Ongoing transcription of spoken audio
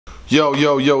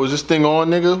Yo, is this thing on,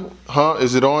 nigga? Huh?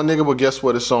 Is it on, nigga? Well, guess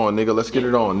what? It's on, nigga. Let's get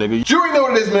it on, nigga. You already know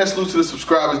what it is, man. Salute to the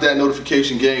subscribers, that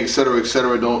notification gang, etc.,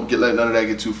 etc. Don't let none of that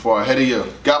get too far ahead of you.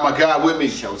 Got my guy with me.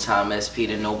 Showtime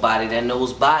SP to nobody that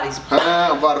knows bodies.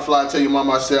 I'm Vada Fly. Tell your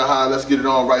mama I said hi. Let's get it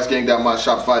on.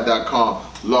 RiceGang.myshopify.com.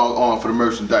 Log on for the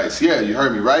merchandise. Yeah, you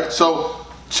heard me, right? So,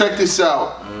 check this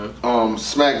out.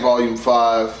 Smack Volume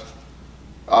 5.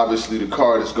 Obviously, the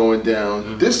card is going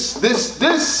down. This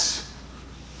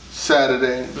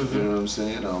Saturday, you know what I'm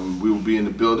saying? We will be in the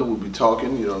building, we'll be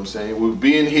talking, you know what I'm saying? We'll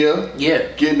be in here,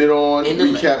 getting it on,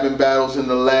 recapping battles in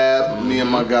the lab, me and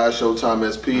my guy Showtime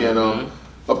SP, and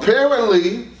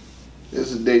apparently,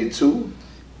 this is day 2.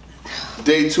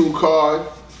 Day 2 card.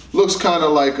 Looks kind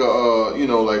of like a, you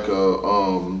know, like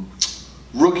a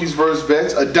rookies versus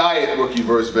vets, a diet rookie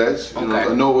versus vets. You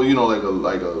know,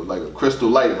 like a Crystal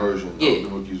Light version of the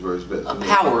rookies versus vets. A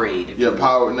Powerade. Yeah,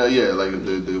 power. No, yeah, like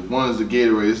the one is the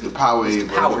Gatorade, it's the Powerade.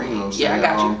 Powerade. You know what I'm saying? Yeah,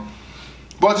 I got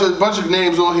you. Bunch of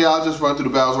names on here. I'll just run through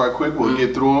the battles right quick. We'll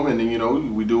get through them, and then you know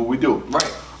we do what we do.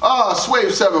 Right.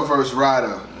 Swave 7 versus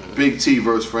Vada. Big T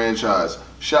versus Franchise.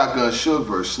 Shotgun Suge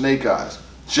versus Snake Eyes.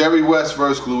 Jerry West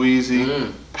versus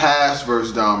Gluezy. Pass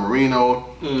versus Don Marino.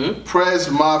 Prez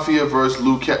Mafia versus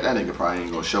Luke Cat. That nigga probably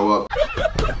ain't gonna show up.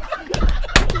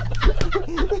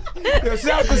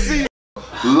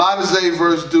 Latize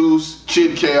versus Deuce.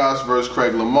 Kid Chaos versus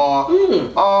Craig Lamar.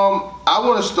 I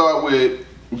want to start with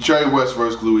Jerry West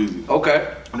versus Gluezy.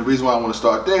 Okay. And the reason why I want to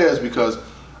start there is because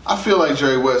I feel like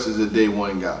Jerry West is a day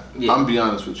 1 guy. I'm gonna be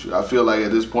honest with you. I feel like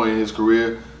at this point in his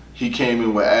career, he came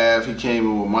in with Av, he came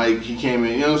in with Mike, he came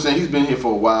in, you know what I'm saying? He's been here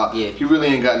for a while. Yeah. He really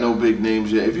ain't got no big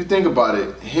names yet. If you think about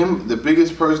it, the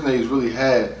biggest person that he's really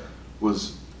had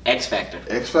was X Factor.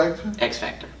 X Factor? X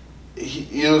Factor.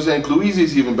 You know what I'm saying?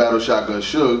 Gluezy's even battled Shotgun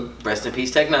Suge. Rest in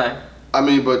peace, Tech 9. I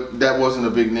mean, but that wasn't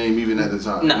a big name even at the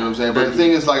time. No. You know what I'm saying? But the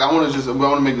thing is, like, I want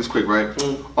to make this quick, right?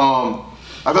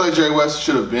 I feel like Jerry West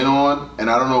should have been on, and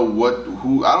I don't know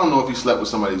I don't know if he slept with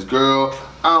somebody's girl.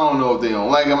 I don't know if they don't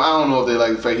like him. I don't know if they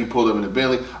like the fact he pulled up in the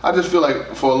Bentley. I just feel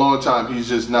like for a long time he's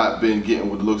just not been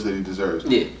getting with the looks that he deserves.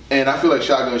 Yeah. And I feel like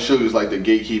Shotgun Suge is like the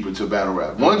gatekeeper to battle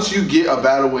rap. Once you get a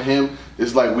battle with him,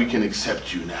 it's like we can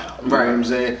accept you now. You know what I'm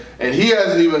saying? And he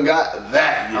hasn't even got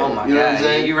that yet. Oh my you know God, what I'm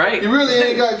saying? you're right. He really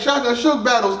ain't got Shotgun Suge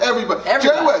battles everybody.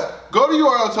 Jerry West, go to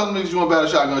URL, tell them niggas you want to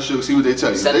battle Shotgun Suge, see what they tell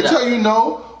you. If they tell you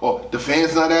no, or the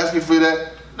fans not asking for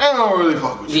that, they don't really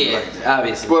fuck with you like that.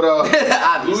 Obviously. But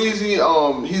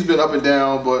Gluezy, he's been up and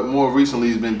down, but more recently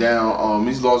he's been down.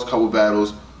 He's lost a couple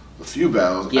battles, a few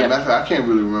battles. Yeah. Matter of fact, I can't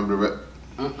really remember the rep.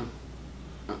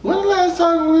 When the last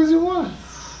time Gluezy won?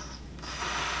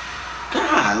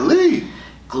 Golly.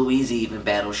 Gluezy even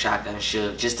battled Shotgun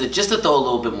Suge just to throw a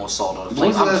little bit more salt on the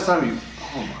flame. When's the last time you?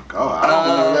 Oh my God, I don't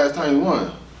remember the last time you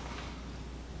won.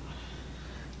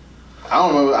 I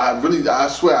don't remember. I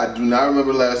swear, I do not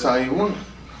remember the last time he won.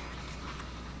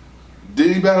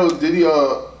 Did he battle?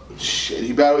 Shit,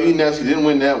 he battled E-Ness. He didn't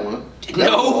win that one.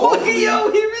 No,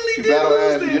 yo, he really did. He battled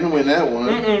Av. He didn't win that one.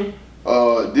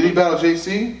 Did he battle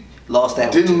JC? Lost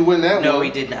that one. Didn't win that one. No,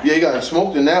 he did not. Yeah, he got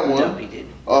smoked in that one. No, he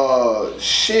didn't.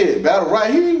 Shit, battle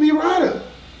right. He didn't beat Ryder.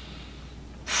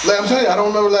 Like I'm telling you, I don't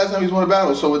remember the last time he's won a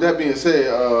battle. So with that being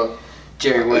said,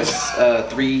 Jerry West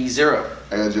 3-0.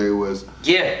 I got Jerry West.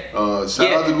 Yeah.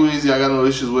 Shout out to Gluezy. I got no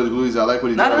issues with Gluezy. I like what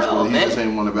he does, but he man. just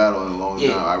ain't won a battle in a long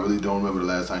time. I really don't remember the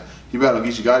last time. He battled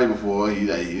Geechee Gotti before. He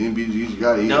didn't beat Geechee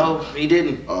Gotti. No, he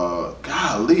didn't.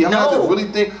 Golly, I'm about to really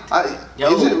think.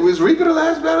 Was Reaper the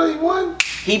last battle he won?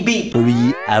 He beat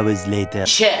 3 hours later.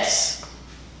 Chess.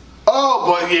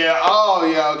 Okay.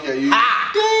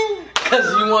 Ding! Cause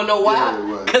you wanna know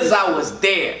why? Cause I was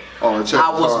there. I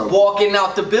was walking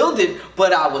out the building,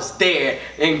 but I was there,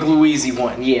 and Gluezy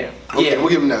won. Yeah. Okay, we'll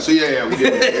give him that. So we give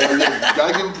him that.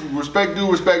 Gotta give him respect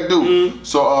due.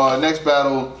 So next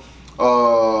battle,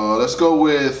 let's go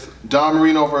with Don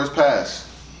Marino versus Pass.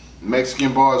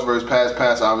 Mexican bars versus Pass.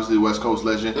 Pass, obviously West Coast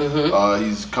legend.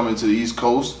 He's coming to the East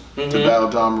Coast to battle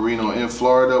Don Marino in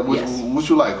Florida. What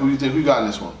you like? Who you think? Who got in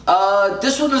this one?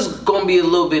 This one is gonna be a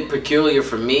little bit peculiar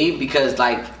for me because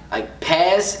like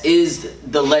Pass is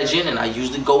the legend, and I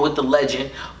usually go with the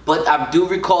legend. But I do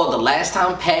recall the last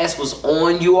time Pass was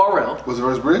on URL. Was it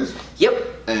versus Briz?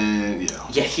 Yep. And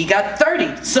yeah, he got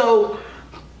 30. So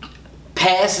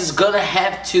Pass is gonna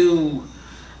have to.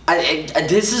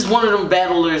 This is one of them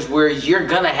battlers where you're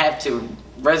gonna have to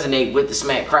resonate with the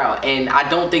Smack crowd, and I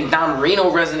don't think Don Marino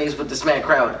resonates with the Smack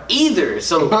crowd either.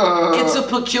 So it's a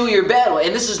peculiar battle,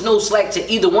 and this is no slack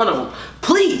to either one of them.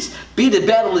 Please be the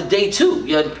battle of day 2.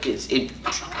 You know,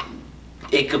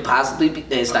 it could possibly be.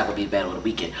 It's not gonna be the battle of the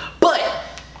weekend, but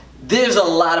there's a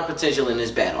lot of potential in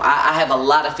this battle. I have a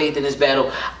lot of faith in this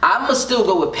battle. I'm gonna still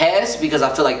go with Pass because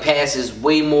I feel like Pass is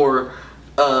way more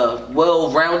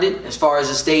well-rounded as far as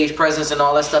the stage presence and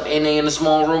all that stuff, and they in the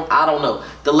small room. I don't know.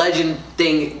 The legend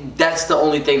thing, that's the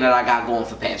only thing that I got going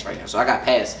for Pass right now. So I got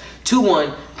Pass.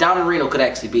 2-1. Don Marino could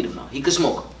actually beat him though. He could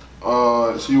smoke him.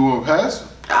 So you want Pass?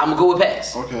 I'm gonna go with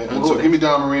Pass. Okay, so give me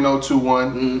Don Marino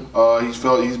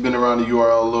 2-1. He's been around the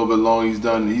URL a little bit long. He's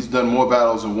done more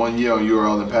battles in 1 year on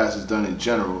URL than Pass has done in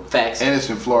general. Facts. And it's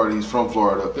in Florida. He's from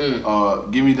Florida.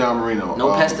 Give me Don Marino. No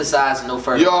pesticides, no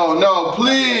fertilizer. Yo, no,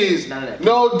 please. None of that.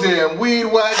 No damn weed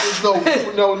whackers. No,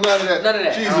 no, none of that. None of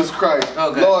that. Jesus Christ.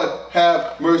 Okay. Lord,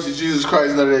 have mercy, Jesus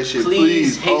Christ. None of that shit.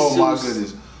 Please. Oh my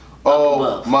goodness.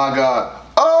 Oh my God.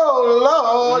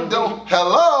 Oh Lord, don't.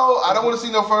 Hello, I don't want to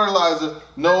see no fertilizer.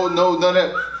 No, none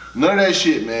of that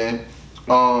shit, man.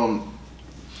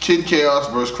 Kid Chaos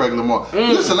versus Craig Lamar.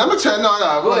 Listen, let me tell you.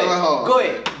 No,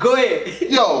 Go ahead.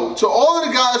 Yo, to all of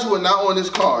the guys who are not on this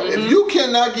card, if you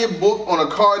cannot get booked on a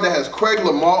card that has Craig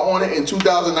Lamar on it in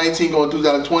 2019 going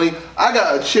 2020, I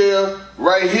got a chair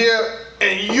right here.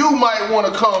 And you might want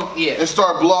to come and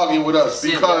start blogging with us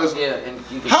because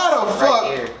how the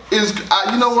fuck is,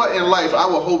 you know what, in life, I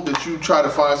would hope that you try to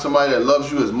find somebody that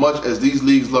loves you as much as these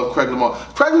leagues love Craig Lamar.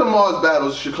 Craig Lamar's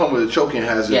battles should come with a choking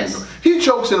hazard. Yes. He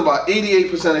chokes in about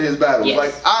 88% of his battles. Yes.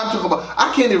 Like, I'm talking about,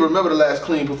 I can't even remember the last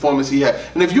clean performance he had.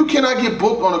 And if you cannot get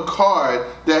booked on a card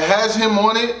that has him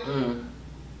on it,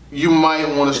 you might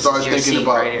want to start thinking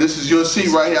about this is your seat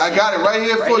right here. I got it right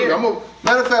here for you.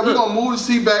 Matter of fact, we're gonna move the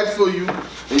seat back for you,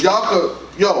 and y'all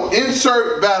could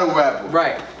insert battle rapper.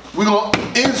 Right. We're gonna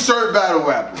insert battle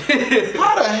rapper.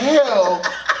 How the hell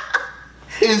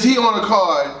is he on a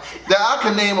card that I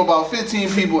can name about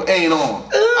 15 people ain't on?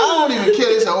 I don't even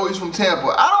care. They say, oh, he's from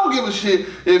Tampa. I don't give a shit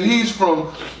if he's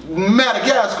from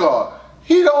Madagascar.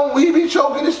 He be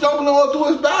choking and stumbling all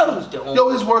through his battles. Yo,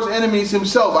 his worst enemy is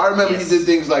himself. I remember he did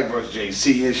things like versus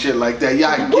JC and shit like that. Yeah,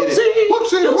 I get it.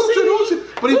 Whoopsie.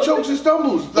 But he chokes and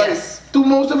stumbles through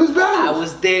most of his battles. I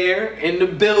was there in the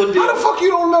building. How the fuck you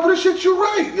don't remember the shit you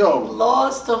write, yo?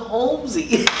 Lost to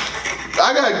Holmesy.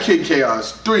 I got Kid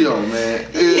Chaos 3-0,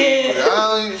 man.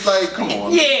 Come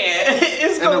on. Yeah,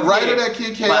 it's and the writer that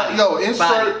Kid Chaos, yo,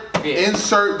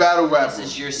 insert battle rapper. This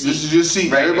is your seat. This is your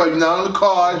seat. Right. Everybody not on the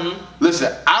card.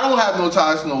 Listen, I don't have no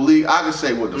ties to no league. I can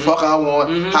say what the fuck I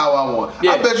want, how I want.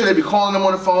 I bet you they be calling them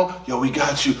on the phone. Yo, we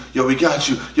got you. Yo, we got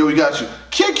you. Yo, we got you.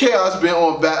 Kid Chaos been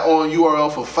on URL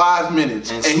for 5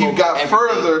 minutes, and he got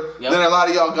further than a lot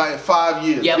of y'all got in 5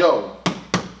 years. Yo,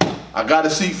 I got a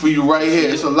seat for you right here.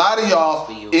 It's a lot of y'all.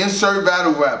 Insert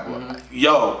battle rapper.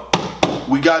 Yo,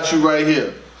 we got you right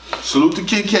here. Salute to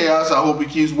Kid Chaos. I hope he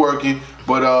keeps working.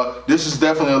 But this is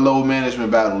definitely a low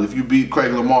management battle. If you beat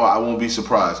Craig Lamar, I won't be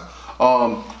surprised.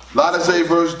 Ladazay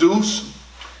versus Deuce.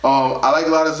 I like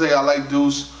Ladazay. I like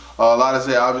Deuce.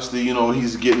 Ladazay, obviously, you know,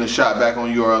 he's getting a shot back on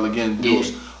URL again.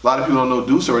 Deuce. A lot of people don't know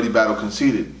Deuce already battle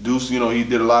conceded. Deuce, you know, he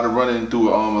did a lot of running through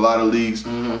a lot of leagues.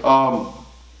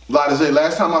 Ladazay,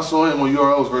 last time I saw him on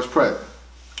URL was versus Pret.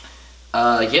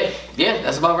 Yeah,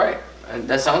 that's about right.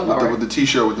 That sounds about right. With the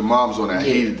t-shirt with the moms on it, I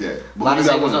hated that.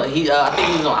 Ladazay was on, I think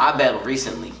he was on iBattle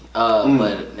recently.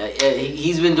 But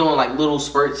he's been doing like little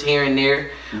spurts here and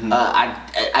there.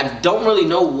 I don't really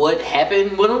know what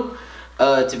happened with him,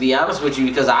 to be honest with you,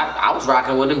 because I was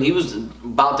rocking with him. He was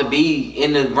about to be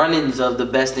in the run-ins of the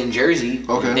best in Jersey.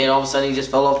 And then all of a sudden he just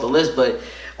fell off the list. But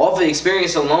off the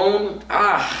experience alone,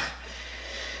 I'm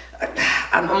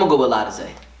gonna go with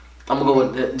Ladazay. I'm gonna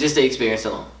go with just the experience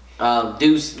alone.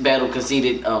 Deuce battle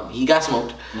conceded. He got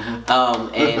smoked,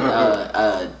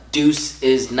 and Deuce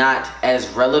is not as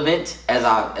relevant as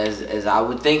I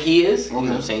would think he is. You know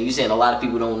what I'm saying? You're saying a lot of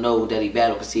people don't know that he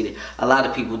battle conceded. A lot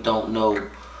of people don't know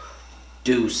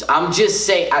Deuce. I'm just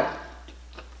saying.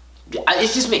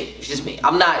 It's just me. It's just me.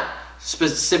 I'm not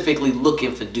specifically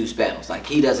looking for Deuce battles. Like,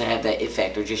 he doesn't have that it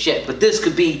factor just yet. But this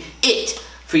could be it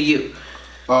for you.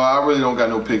 I really don't got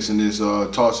no picks in this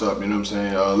toss-up, you know what I'm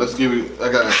saying? Let's give it, I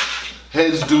got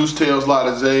heads, deuce, tails,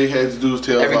 Ladazay, heads, deuce,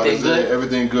 tails, Ladazay.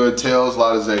 Everything good, tails,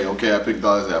 Ladazay. Okay, I picked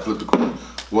Ladazay, I flipped the coin.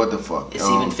 What the fuck? It's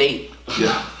even fate.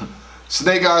 Yeah.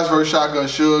 Snake Eyes versus Shotgun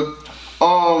Suge.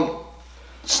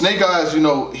 Snake Eyes, you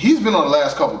know, he's been on the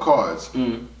last couple cards.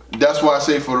 That's why I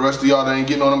say for the rest of y'all that ain't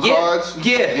getting on them cards,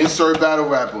 insert battle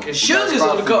rapper. Suge is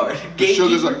on the card.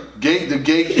 The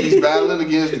gate he's battling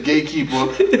against the gatekeeper.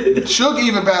 Suge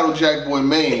even battled Jack Boy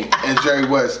Maine and Jerry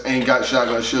West ain't got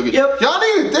Shotgun Suge. Y'all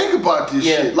need to think about this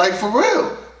shit. Like, for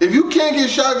real. If you can't get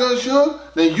Shotgun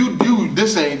Suge, then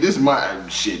this my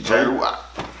shit, Jerry.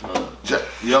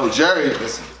 Yo, Jerry,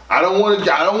 listen. I don't want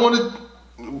to.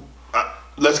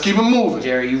 let's keep it moving.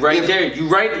 Jerry, you right there. You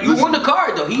right. You on the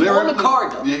card though. He's on the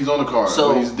card though. Yeah, he's on the card.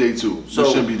 So but he's day 2. So it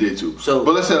shouldn't be day 2. So,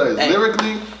 but let's say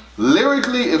that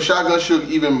lyrically, if Shotgun Suge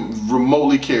even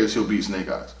remotely cares, he'll beat Snake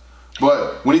Eyes.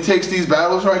 But when he takes these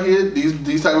battles right here,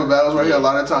 these type of battles right here, a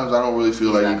lot of times I don't really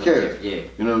feel like he cares. Yeah.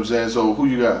 You know what I'm saying? So who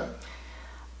you got?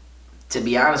 To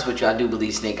be honest with you, I do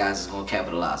believe Snake Eyes is gonna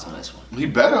capitalize on this one. He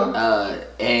better.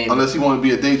 And unless he want to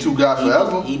be a day 2 guy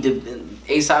forever.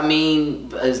 Ace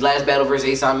Amin, his last battle versus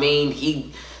Ace Amin, a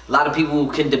lot of people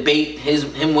can debate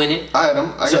him winning. I had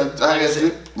him. I had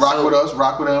it. Rock with us,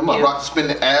 rock with him. I rock the spin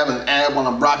the ab and ab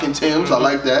on a rocking Tim's. I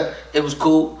like that. It was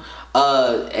cool.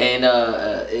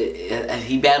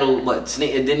 He battled what?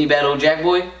 Snake? Didn't he battle Jack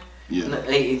Boy? Yeah.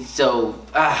 So.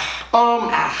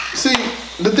 See,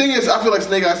 the thing is, I feel like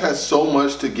Snake Eyes has so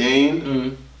much to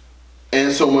gain. And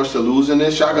so much to lose in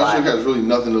this. Shotgun Suge has really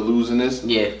nothing to lose in this.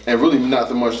 Yeah. And really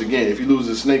nothing much to gain. If he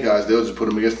loses Snake Eyes, they'll just put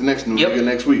him against the next new nigga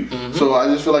next week. So I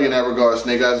just feel like in that regard,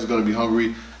 Snake Eyes is going to be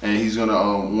hungry and he's going to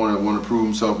want to prove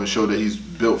himself and show that he's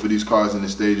built for these cards and the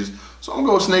stages. So I'm going to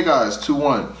go with Snake Eyes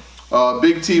 2-1.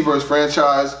 Big T versus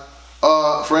Franchise.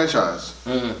 Franchise.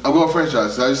 I'm going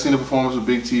Franchise. I just seen the performance of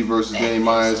Big T versus Danny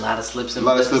Myers. A lot of slips and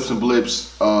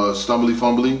blips. Stumbly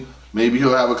fumbly. Maybe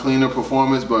he'll have a cleaner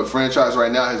performance, but Franchise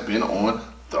right now has been on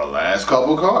the last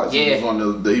couple cards. Yeah. He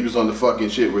was on the fucking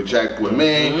shit with Jack Boy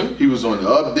Man. He was on the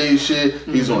update shit.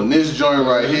 He's on this joint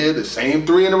right here. The same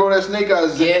 3 in a row that Snake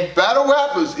Eyes. Yeah. Battle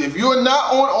rappers, if you're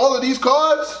not on all of these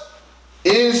cards,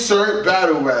 insert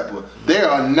battle rapper. They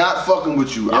are not fucking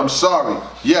with you. I'm sorry.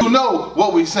 Yeah, you know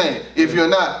what we saying. If you're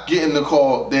not getting the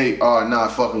call, they are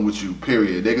not fucking with you,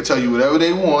 period. They can tell you whatever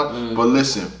they want, but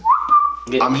listen,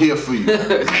 I'm here for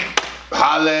you.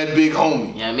 Holla at big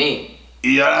homie. Yeah, I mean.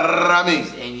 Yeah, I mean.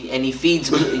 And he feeds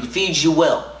you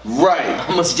well. Right.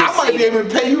 I might be able to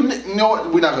pay you. You know what?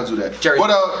 We're not gonna do that. Jerry,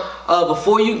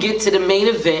 before you get to the main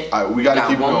event, we gotta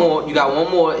keep one going. more. You got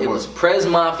one more. It was Prez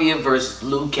Mafia versus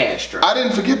Lou Castro. I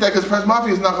didn't forget that because Prez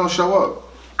Mafia is not gonna show up.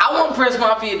 I want Prez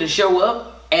Mafia to show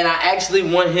up, and I actually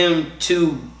want him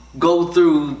to go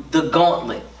through the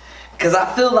gauntlet. Because I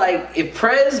feel like if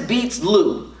Prez beats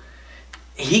Lou,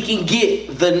 he can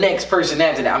get the next person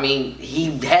after that. I mean,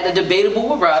 he had a debatable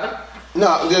with Vada.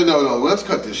 No. Let's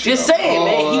cut this shit. Just saying,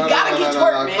 man. He gotta get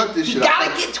twerk, man. Cut this shit. He gotta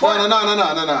get twerk. No.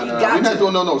 We're not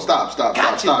doing no. Stop.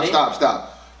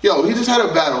 Yo, he just had a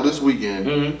battle this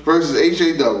weekend versus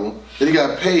HA Double that he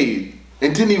got paid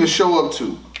and didn't even show up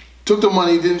to. Took the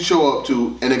money, didn't show up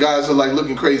to, and the guys are like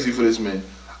looking crazy for this man.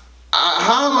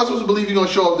 How am I supposed to believe you're gonna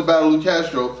show up to battle Lou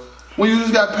Castro when you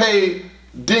just got paid?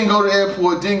 Didn't go to the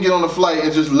airport, didn't get on the flight,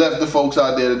 and just left the folks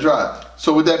out there to dry.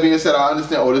 So with that being said, I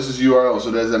understand. Oh, this is URL.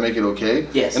 So does that make it okay?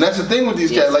 Yes. And that's the thing with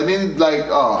these cats. Like,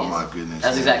 oh my goodness.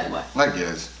 That's exactly why. I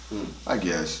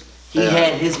guess. He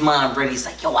had his mind ready. He's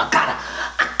like, yo, I gotta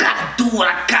do what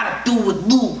I gotta do with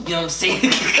Lou. You know what I'm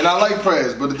saying? And I like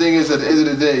Prez, but the thing is, at the end of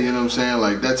the day, you know what I'm saying?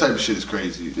 Like, that type of shit is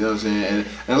crazy. You know what I'm saying?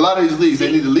 And a lot of these leagues, the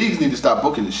leagues need to stop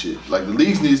booking this shit. Like, the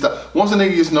leagues need to stop. Once a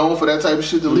nigga gets known for that type of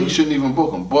shit, the league shouldn't even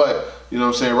book him. But, you know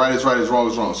what I'm saying? Right is wrong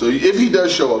is wrong. So if he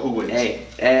does show up, who wins? Hey,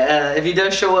 if he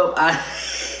does show up,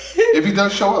 if he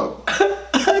does show up. I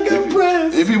got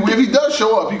Prez. If he does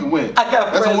show up, he can win. I got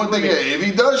Prez. That's the one thing. If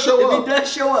he does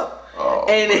show up.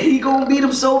 And he gonna beat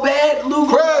him so bad, Lou.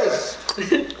 Prez!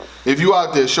 If you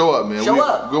out there, show up, man. Show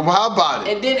up. How about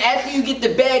it? And then after you get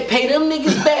the bag, pay them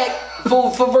niggas back for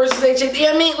versus HA.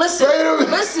 Yeah, I mean, listen,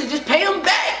 just pay them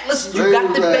back. Listen, you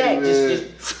got the bag.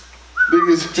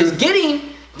 Just get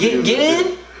in, get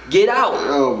in, get out.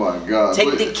 Oh my God.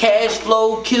 Take the cash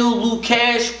flow, kill Lou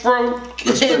Castro.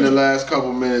 Let's spend the last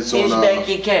couple minutes on back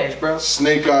your cash, bro.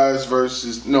 Snake Eyes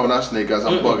versus not Snake Eyes.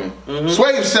 I'm bugging.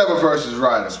 Swave 7 versus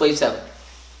Ryder. Swave 7.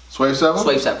 Swave 7.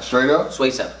 Swave 7. Straight up.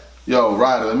 Swave 7. Yo,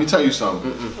 Ryder, let me tell you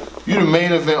something. You the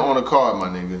main event on the card, my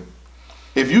nigga.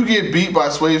 If you get beat by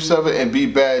Swave 7 and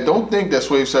beat bad, don't think that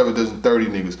Swave 7 doesn't 30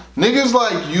 niggas. Niggas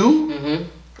like you,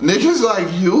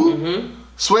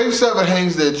 Swave 7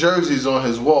 hangs their jerseys on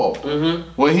his wall.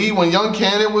 When Young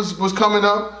Cannon was coming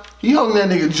up, he hung that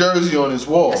nigga jersey on his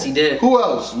wall. Yes, he did. Who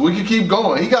else? We could keep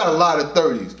going. He got a lot of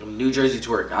 30s. New Jersey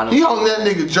Twerk. He hung that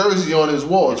nigga jersey on his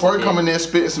wall. Yes, Twerk coming there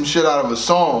spitting some shit out of a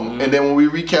song, and then when we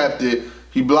recapped it,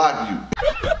 he blocked you.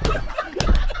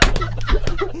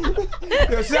 You know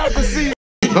what I'm saying?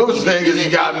 Because he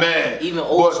got mad. Even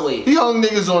old Swave. He hung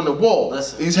niggas on the wall.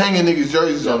 Listen. He's hanging niggas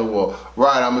jerseys on the wall.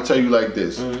 Right, I'm going to tell you like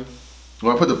this.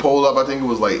 When I put the poll up, I think it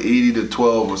was like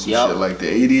 80-12 or some shit like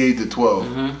that.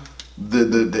 88-12.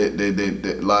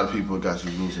 A lot of people got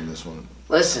you losing this one.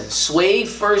 Listen, Swave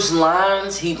first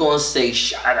lines, he gonna say,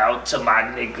 shout out to my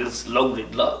niggas,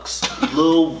 Loaded Lux.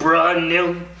 Lil bruh and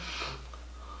them.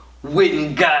 went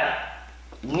and got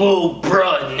little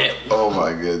bruh nip. Oh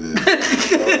my goodness. Oh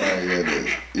my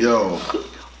goodness. Yo.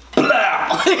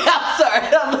 I'm sorry.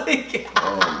 I'm like,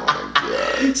 oh my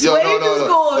god. Yo,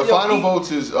 no. The final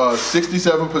votes is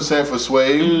 67% for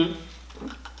Swave,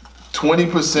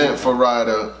 20% for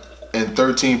Ryder, and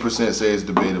 13% say it's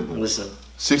debatable. Listen.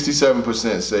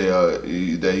 67% say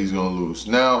that he's gonna lose.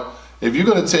 Now, if you're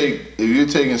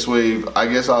taking Swave, I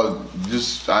guess I don't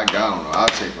know. I'll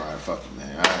take Ryder. Fuck it,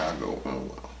 man. I'll go.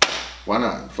 Why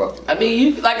not? Fuck it. I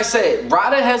mean, like I said,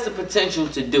 Ryder has the potential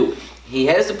to do it. He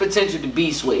has the potential to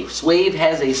be Swave. Swave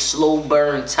has a slow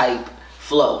burn type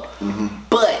flow,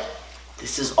 but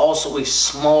this is also a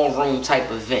small room type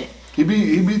event. He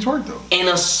be Twerk though. In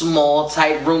a small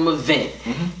type room event.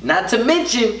 Not to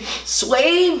mention,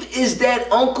 Swave is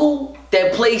that uncle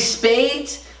that plays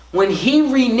spades. When he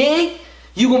reneged,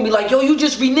 you gonna be like, yo, you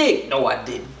just reneged. No, I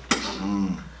didn't.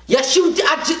 Yes, you did.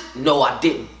 No, I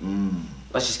didn't.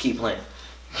 Let's just keep playing.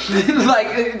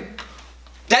 Like,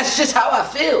 that's just how I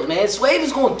feel, man. Swave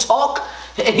is gonna talk,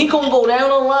 and he gonna go down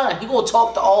the line. He gonna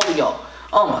talk to all of y'all.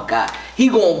 Oh my God, he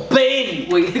gonna ban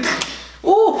you.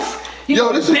 Oof.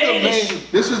 Yo, this is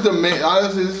the main.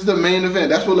 Honestly, this is the main event.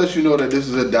 That's what lets you know that this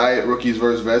is a diet rookies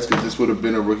versus vets, because this would have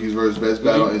been a rookies versus vets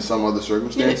battle in some other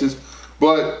circumstances.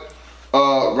 But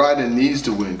Ryder needs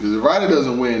to win, because if Ryder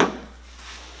doesn't win,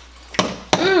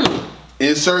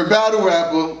 insert battle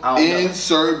rapper.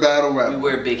 Insert battle rapper. We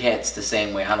wear big hats the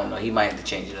same way. I don't know. He might have to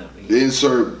change it up.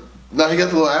 Insert. Now he got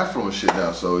the little afro and shit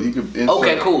now, so he could. Insert.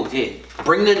 Okay, cool. Yeah,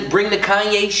 bring the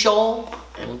Kanye shawl.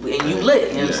 And you lit,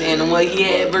 you know what I'm saying? The way he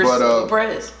had versus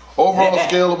Perez. Overall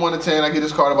scale of 1 to 10, I get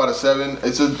this card about a 7.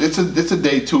 It's a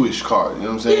day 2-ish card, you know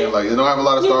what I'm saying? Like, it don't have a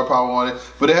lot of star power on it,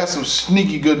 but it has some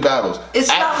sneaky good battles. It's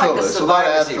not like filler. It's a lot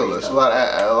of app filler. It's a lot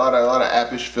of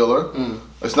appish filler.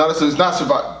 It's not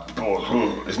survival.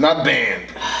 It's not banned.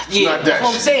 It's not that that's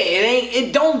what I'm saying.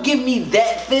 It don't give me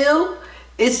that feel.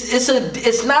 It's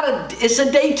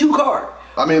a day 2 card.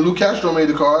 I mean, Luke Castro made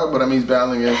the card, but I mean, he's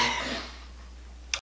battling against